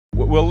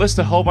we'll list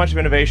a whole bunch of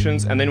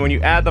innovations, and then when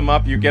you add them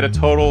up, you get a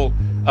total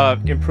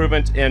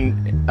improvement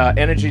in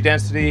energy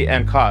density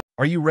and cost.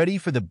 Are you ready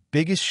for the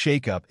biggest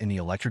shakeup in the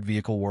electric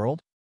vehicle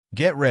world?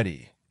 Get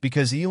ready,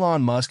 because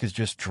Elon Musk has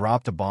just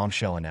dropped a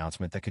bombshell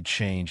announcement that could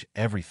change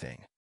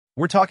everything.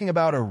 We're talking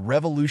about a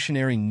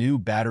revolutionary new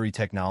battery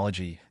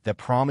technology that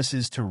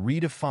promises to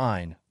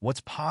redefine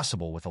what's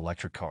possible with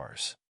electric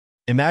cars.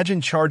 Imagine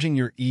charging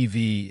your EV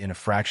in a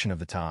fraction of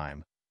the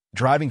time,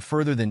 driving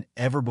further than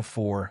ever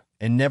before,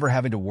 and never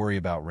having to worry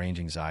about range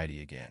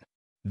anxiety again.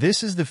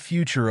 This is the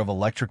future of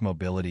electric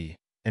mobility,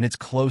 and it's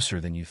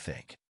closer than you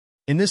think.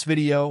 In this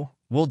video,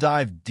 we'll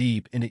dive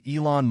deep into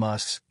Elon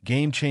Musk's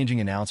game-changing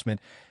announcement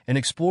and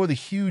explore the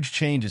huge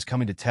changes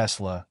coming to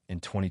Tesla in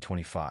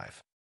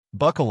 2025.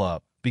 Buckle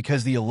up,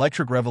 because the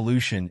electric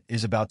revolution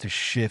is about to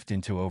shift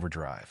into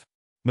overdrive.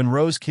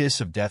 Monroe's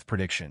kiss of death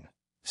prediction.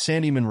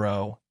 Sandy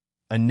Monroe,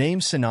 a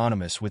name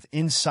synonymous with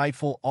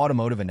insightful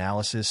automotive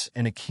analysis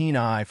and a keen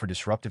eye for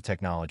disruptive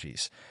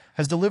technologies,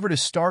 has delivered a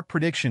stark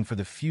prediction for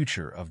the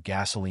future of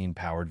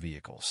gasoline-powered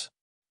vehicles.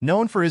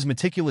 Known for his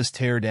meticulous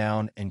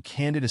teardown and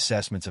candid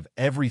assessments of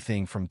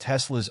everything from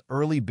Tesla's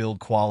early build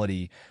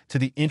quality to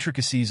the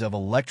intricacies of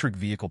electric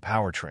vehicle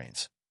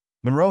powertrains,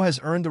 Monroe has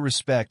earned the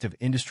respect of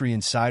industry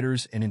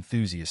insiders and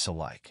enthusiasts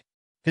alike.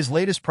 His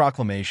latest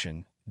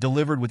proclamation,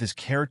 delivered with his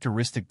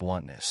characteristic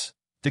bluntness,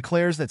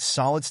 declares that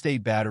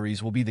solid-state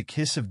batteries will be the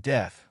kiss of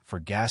death for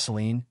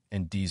gasoline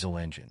and diesel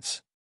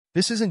engines.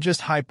 This isn't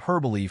just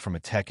hyperbole from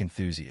a tech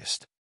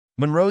enthusiast.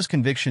 Monroe's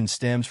conviction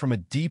stems from a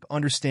deep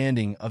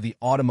understanding of the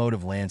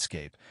automotive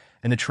landscape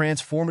and the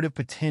transformative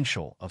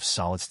potential of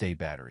solid-state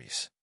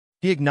batteries.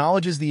 He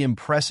acknowledges the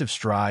impressive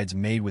strides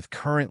made with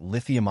current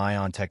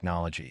lithium-ion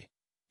technology,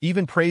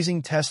 even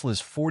praising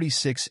Tesla's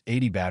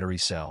 4680 battery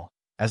cell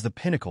as the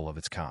pinnacle of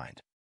its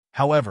kind.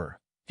 However,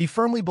 he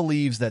firmly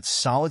believes that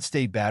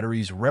solid-state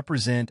batteries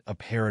represent a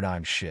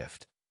paradigm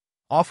shift,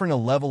 offering a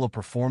level of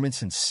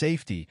performance and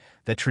safety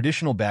that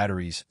traditional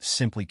batteries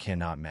simply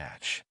cannot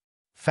match.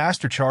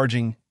 Faster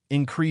charging,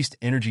 increased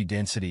energy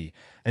density,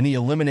 and the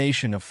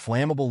elimination of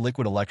flammable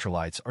liquid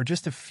electrolytes are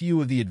just a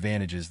few of the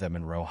advantages that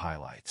Monroe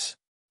highlights.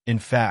 In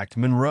fact,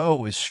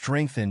 Monroe is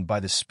strengthened by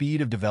the speed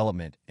of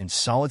development in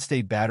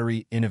solid-state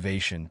battery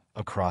innovation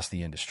across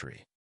the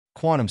industry.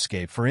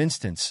 QuantumScape, for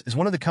instance, is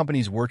one of the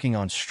companies working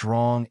on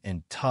strong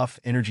and tough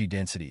energy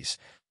densities,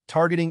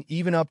 targeting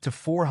even up to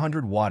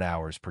 400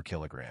 watt-hours per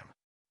kilogram.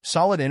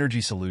 Solid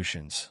Energy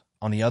Solutions,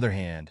 on the other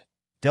hand,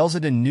 delves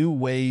into new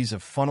ways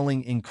of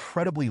funneling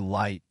incredibly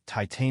light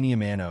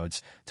titanium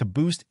anodes to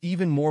boost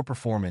even more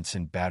performance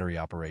in battery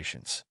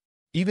operations.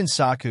 Even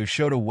Saku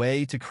showed a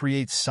way to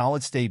create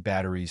solid-state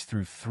batteries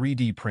through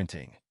 3D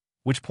printing,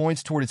 which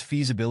points toward its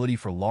feasibility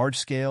for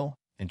large-scale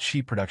and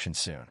cheap production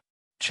soon.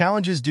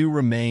 Challenges do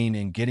remain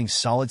in getting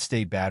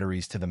solid-state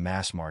batteries to the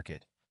mass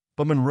market,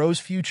 but Monroe's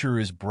future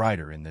is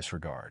brighter in this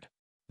regard.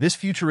 This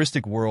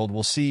futuristic world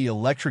will see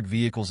electric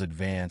vehicles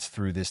advance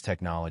through this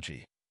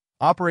technology,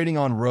 operating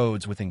on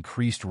roads with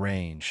increased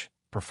range,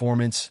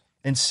 performance,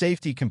 and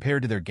safety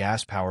compared to their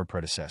gas-powered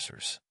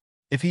predecessors.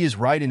 If he is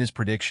right in his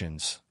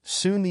predictions,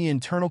 soon the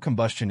internal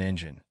combustion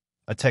engine,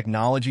 a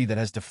technology that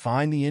has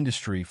defined the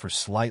industry for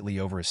slightly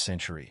over a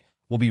century,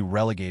 will be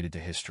relegated to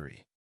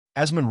history.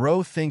 As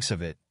Monroe thinks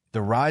of it,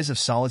 the rise of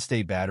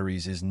solid-state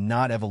batteries is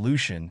not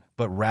evolution,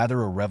 but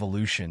rather a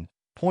revolution,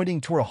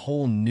 pointing toward a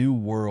whole new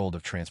world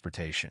of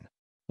transportation.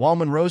 While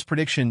Monroe's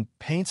prediction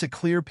paints a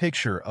clear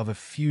picture of a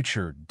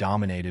future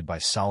dominated by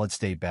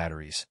solid-state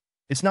batteries,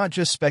 it's not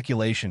just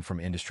speculation from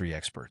industry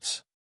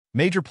experts.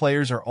 Major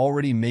players are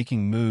already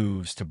making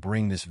moves to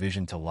bring this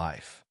vision to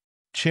life.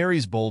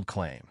 Chery's bold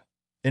claim.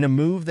 In a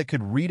move that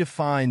could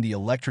redefine the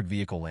electric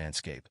vehicle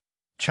landscape,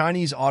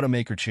 Chinese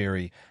automaker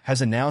Chery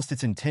has announced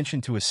its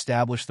intention to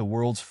establish the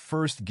world's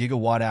first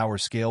gigawatt-hour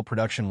scale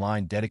production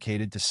line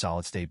dedicated to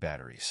solid-state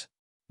batteries.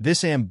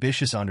 This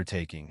ambitious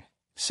undertaking,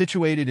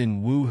 situated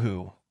in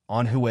Wuhu,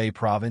 Anhui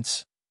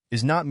Province,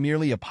 is not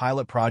merely a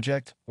pilot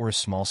project or a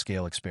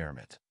small-scale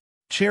experiment.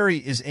 Chery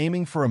is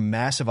aiming for a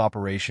massive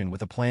operation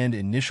with a planned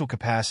initial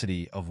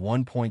capacity of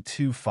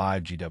 1.25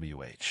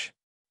 GWh.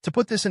 To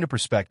put this into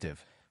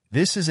perspective,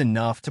 this is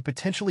enough to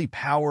potentially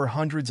power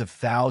hundreds of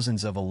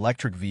thousands of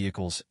electric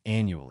vehicles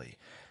annually,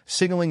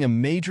 signaling a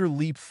major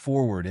leap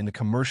forward in the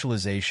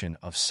commercialization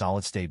of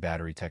solid-state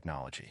battery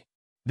technology.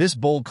 This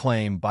bold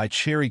claim by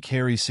Chery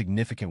carries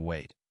significant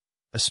weight,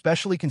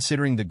 especially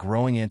considering the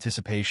growing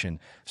anticipation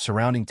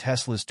surrounding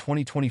Tesla's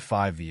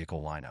 2025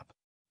 vehicle lineup.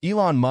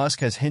 Elon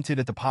Musk has hinted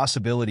at the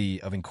possibility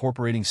of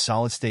incorporating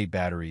solid-state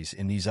batteries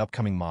in these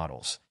upcoming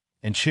models,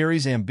 and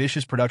Chery's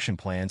ambitious production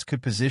plans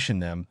could position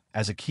them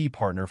as a key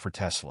partner for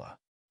Tesla.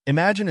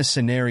 Imagine a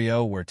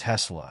scenario where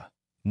Tesla,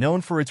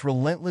 known for its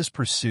relentless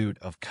pursuit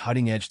of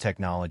cutting-edge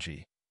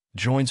technology,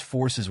 joins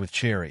forces with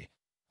Chery,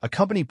 a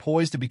company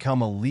poised to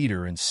become a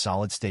leader in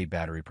solid-state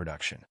battery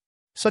production.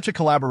 Such a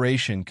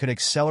collaboration could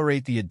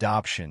accelerate the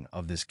adoption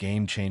of this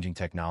game-changing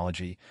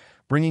technology,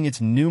 bringing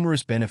its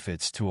numerous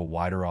benefits to a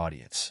wider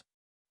audience.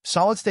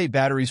 Solid-state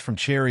batteries from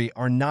Chery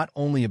are not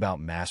only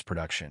about mass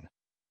production.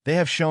 they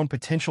have shown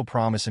potential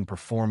promise in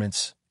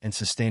performance and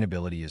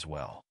sustainability as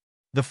well.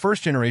 The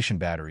first-generation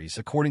batteries,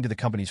 according to the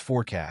company's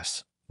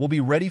forecasts, will be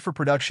ready for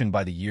production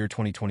by the year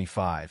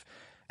 2025,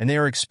 and they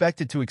are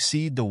expected to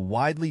exceed the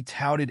widely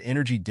touted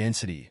energy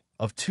density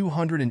of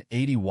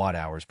 280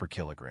 watt-hours per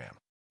kilogram.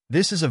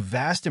 This is a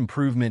vast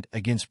improvement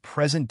against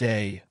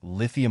present-day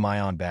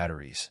lithium-ion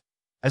batteries,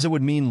 as it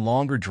would mean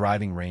longer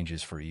driving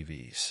ranges for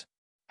EVs.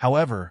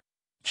 However,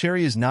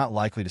 Chery is not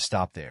likely to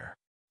stop there.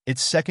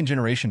 Its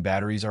second-generation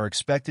batteries are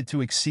expected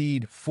to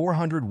exceed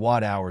 400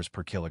 watt-hours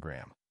per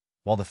kilogram,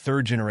 while the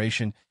third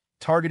generation,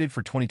 targeted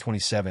for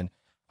 2027,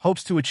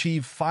 hopes to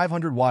achieve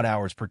 500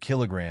 watt-hours per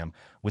kilogram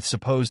with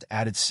supposed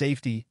added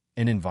safety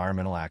and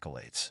environmental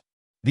accolades.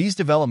 These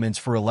developments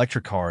for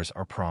electric cars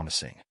are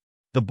promising.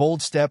 The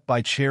bold step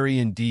by Chery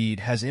indeed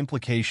has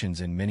implications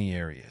in many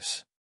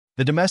areas.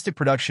 The domestic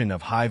production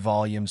of high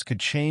volumes could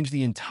change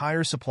the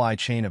entire supply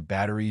chain of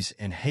batteries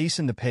and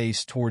hasten the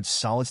pace towards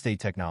solid-state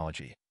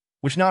technology,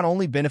 which not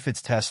only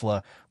benefits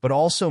Tesla, but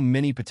also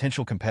many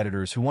potential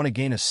competitors who want to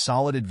gain a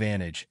solid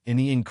advantage in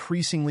the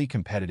increasingly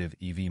competitive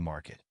EV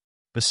market.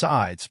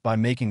 Besides, by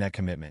making that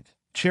commitment,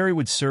 Chery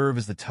would serve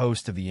as the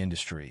toast of the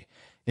industry,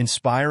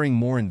 inspiring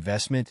more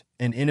investment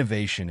and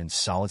innovation in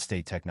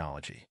solid-state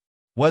technology.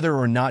 Whether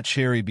or not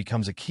Chery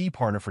becomes a key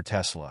partner for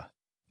Tesla,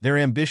 their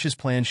ambitious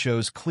plan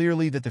shows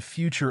clearly that the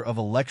future of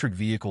electric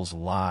vehicles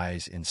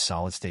lies in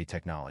solid-state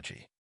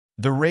technology.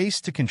 The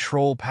race to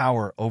control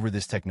power over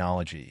this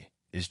technology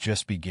is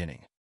just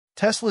beginning.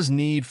 Tesla's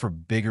need for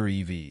bigger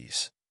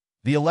EVs.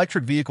 The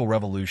electric vehicle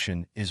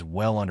revolution is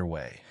well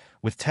underway,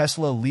 with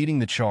Tesla leading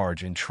the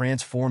charge in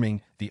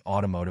transforming the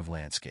automotive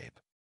landscape.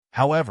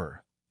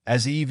 However,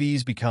 as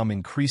EVs become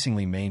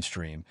increasingly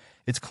mainstream,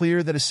 it's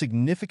clear that a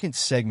significant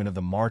segment of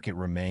the market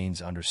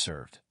remains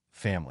underserved: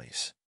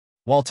 families.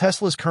 While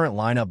Tesla's current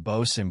lineup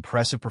boasts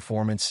impressive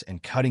performance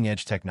and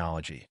cutting-edge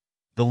technology,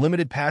 the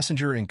limited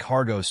passenger and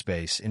cargo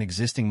space in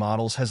existing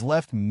models has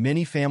left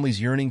many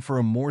families yearning for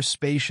a more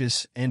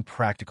spacious and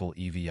practical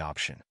EV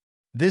option.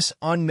 This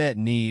unmet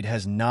need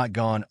has not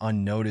gone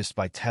unnoticed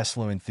by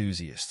Tesla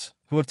enthusiasts,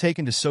 who have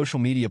taken to social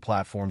media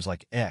platforms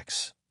like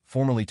X,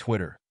 formerly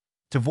Twitter,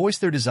 to voice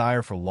their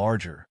desire for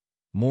larger,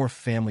 more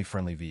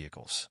family-friendly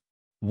vehicles.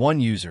 One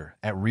user,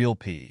 at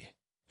RealP,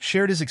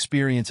 shared his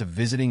experience of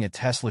visiting a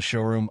Tesla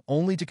showroom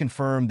only to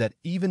confirm that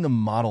even the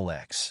Model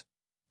X,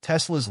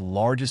 Tesla's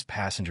largest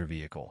passenger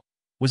vehicle,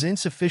 was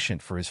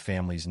insufficient for his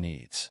family's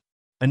needs.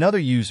 Another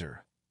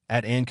user,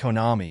 at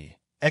Konami,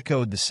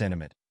 echoed the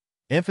sentiment,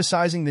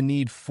 emphasizing the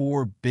need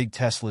for big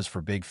Teslas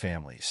for big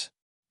families.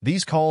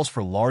 These calls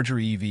for larger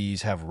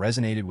EVs have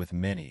resonated with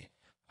many,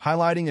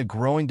 highlighting a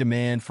growing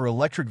demand for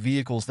electric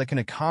vehicles that can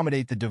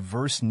accommodate the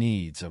diverse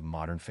needs of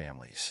modern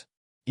families.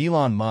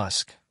 Elon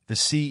Musk, the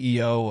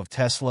CEO of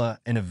Tesla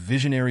and a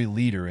visionary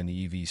leader in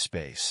the EV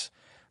space,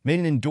 made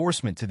an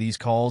endorsement to these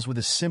calls with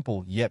a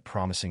simple yet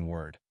promising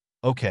word: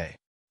 okay.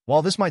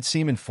 While this might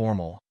seem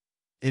informal,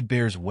 it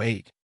bears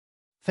weight.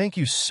 Thank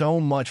you so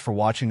much for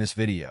watching this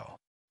video.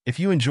 If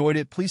you enjoyed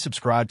it, please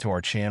subscribe to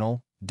our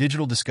channel,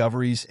 Digital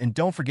Discoveries, and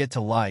don't forget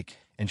to like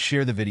and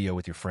share the video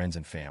with your friends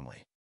and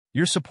family.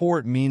 Your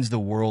support means the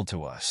world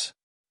to us.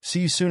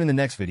 See you soon in the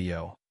next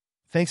video.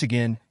 Thanks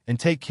again, and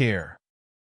take care.